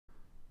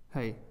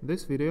Hey, in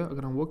this video I'm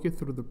going to walk you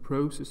through the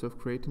process of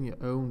creating your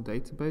own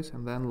database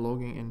and then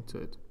logging into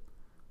it.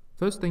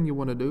 First thing you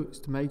want to do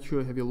is to make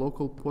sure you have your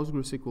local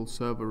PostgreSQL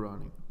server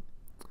running.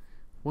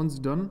 Once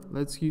done,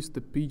 let's use the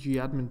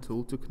pgAdmin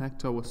tool to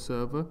connect to our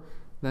server,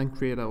 then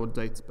create our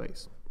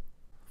database.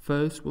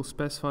 First, we'll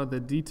specify the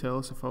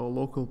details of our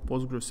local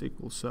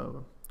PostgreSQL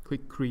server.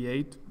 Click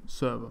Create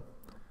Server.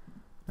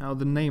 Now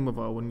the name of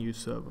our new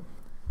server.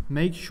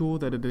 Make sure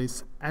that it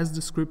is as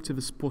descriptive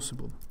as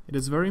possible. It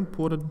is very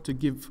important to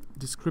give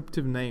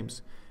descriptive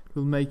names. It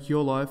will make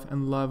your life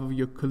and life of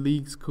your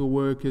colleagues,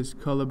 co-workers,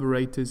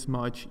 collaborators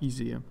much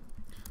easier.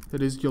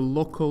 That is your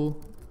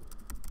local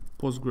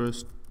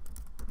Postgres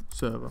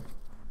server.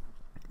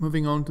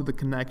 Moving on to the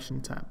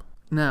connection tab.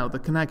 Now the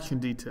connection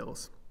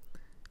details.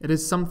 It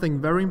is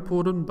something very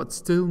important, but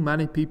still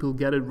many people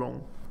get it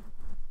wrong.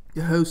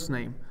 The host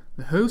name.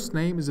 The host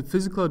name is a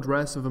physical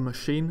address of a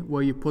machine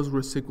where your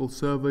PostgreSQL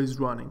server is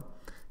running.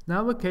 In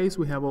our case,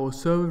 we have our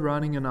server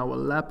running on our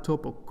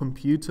laptop or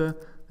computer.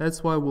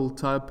 That's why we'll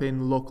type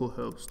in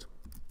localhost.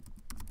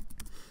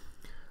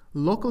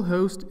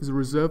 Localhost is a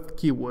reserved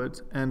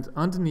keyword, and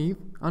underneath,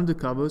 under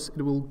covers,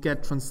 it will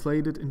get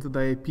translated into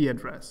the IP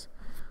address.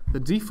 The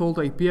default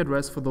IP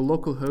address for the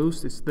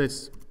localhost is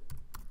this,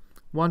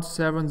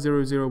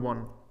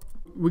 127.0.0.1.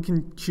 We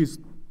can choose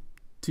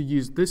to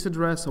use this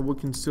address, or we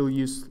can still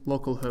use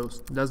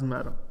localhost, it doesn't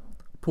matter.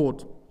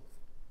 Port.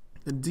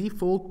 The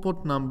default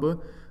port number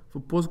for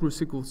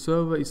PostgreSQL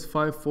server is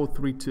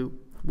 5432.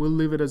 We'll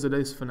leave it as it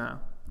is for now.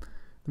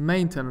 The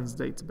maintenance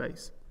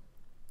database.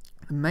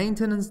 The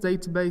maintenance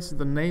database is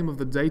the name of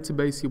the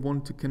database you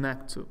want to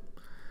connect to.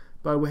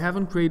 But we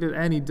haven't created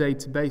any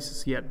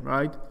databases yet,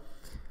 right?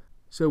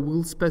 So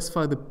we'll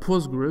specify the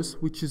Postgres,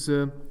 which is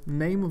a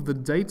name of the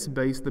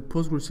database the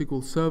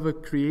PostgreSQL server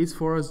creates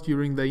for us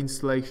during the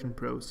installation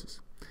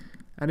process.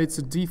 And it's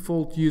a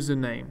default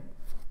username.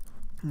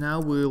 Now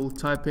we'll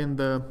type in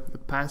the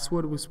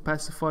password we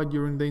specified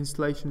during the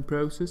installation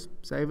process,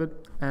 save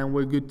it, and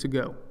we're good to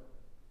go.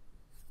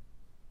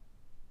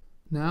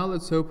 Now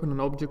let's open an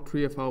object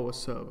tree of our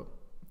server.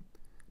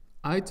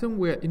 Item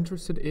we're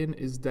interested in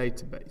is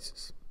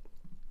databases.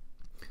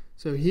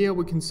 So here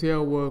we can see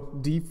our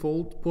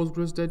default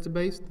Postgres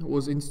database that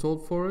was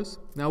installed for us.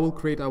 Now we'll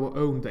create our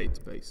own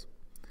database.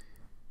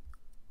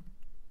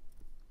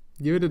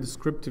 Give it a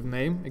descriptive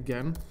name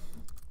again.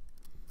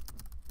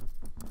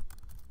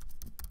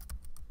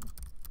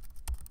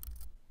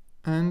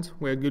 And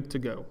we're good to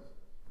go.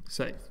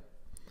 Save.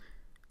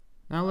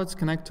 Now let's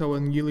connect to our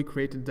newly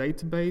created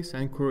database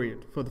and query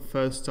it for the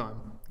first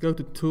time. Go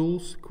to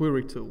Tools,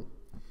 Query Tool.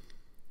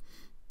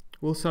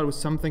 We'll start with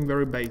something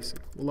very basic.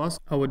 We'll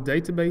ask our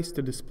database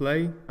to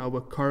display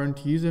our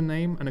current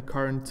username and a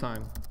current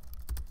time.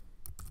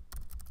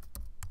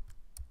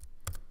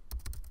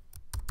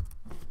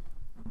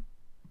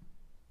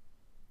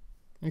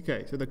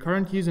 Okay, so the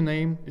current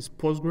username is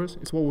Postgres.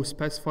 It's what we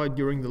specified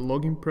during the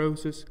login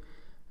process,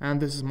 and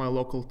this is my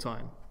local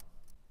time.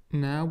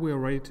 Now we are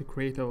ready to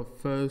create our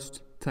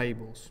first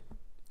tables.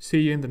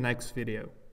 See you in the next video.